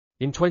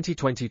In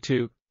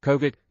 2022,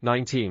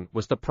 COVID-19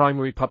 was the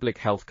primary public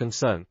health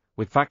concern,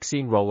 with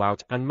vaccine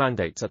rollout and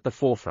mandates at the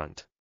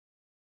forefront.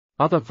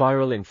 Other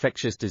viral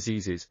infectious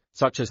diseases,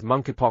 such as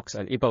monkeypox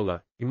and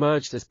Ebola,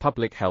 emerged as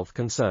public health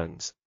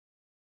concerns.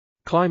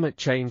 Climate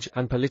change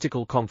and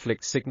political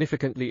conflicts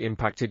significantly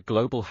impacted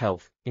global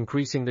health,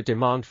 increasing the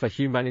demand for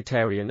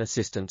humanitarian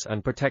assistance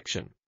and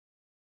protection.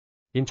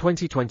 In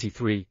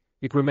 2023,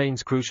 it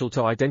remains crucial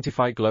to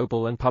identify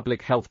global and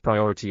public health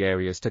priority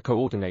areas to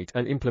coordinate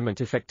and implement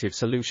effective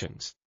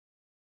solutions.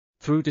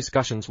 Through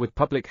discussions with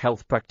public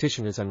health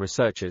practitioners and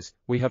researchers,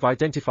 we have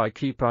identified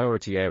key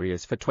priority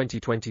areas for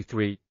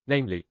 2023,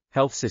 namely,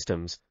 health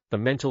systems, the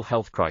mental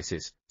health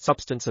crisis,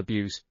 substance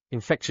abuse,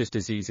 infectious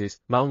diseases,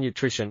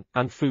 malnutrition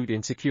and food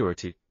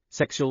insecurity,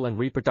 sexual and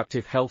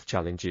reproductive health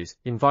challenges,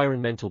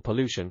 environmental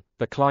pollution,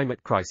 the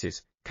climate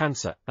crisis,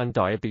 cancer, and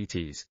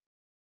diabetes.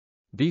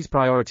 These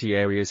priority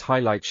areas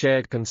highlight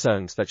shared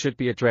concerns that should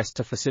be addressed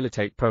to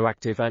facilitate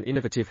proactive and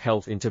innovative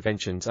health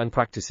interventions and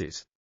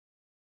practices.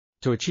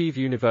 To achieve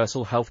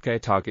universal healthcare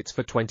targets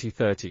for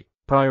 2030,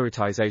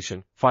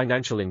 prioritization,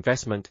 financial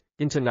investment,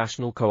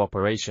 international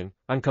cooperation,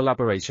 and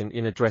collaboration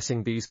in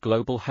addressing these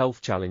global health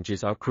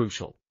challenges are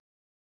crucial.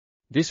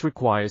 This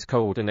requires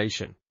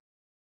coordination.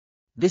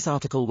 This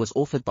article was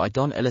authored by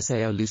Don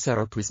Eliseo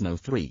Lucero Prisno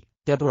 3,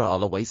 Deborah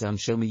Oluwaseun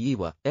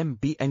Shomuyiwa,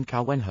 MBN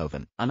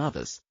Kouwenhoven, and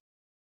others.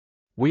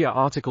 We are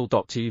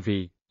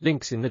article.tv,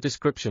 links in the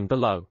description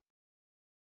below.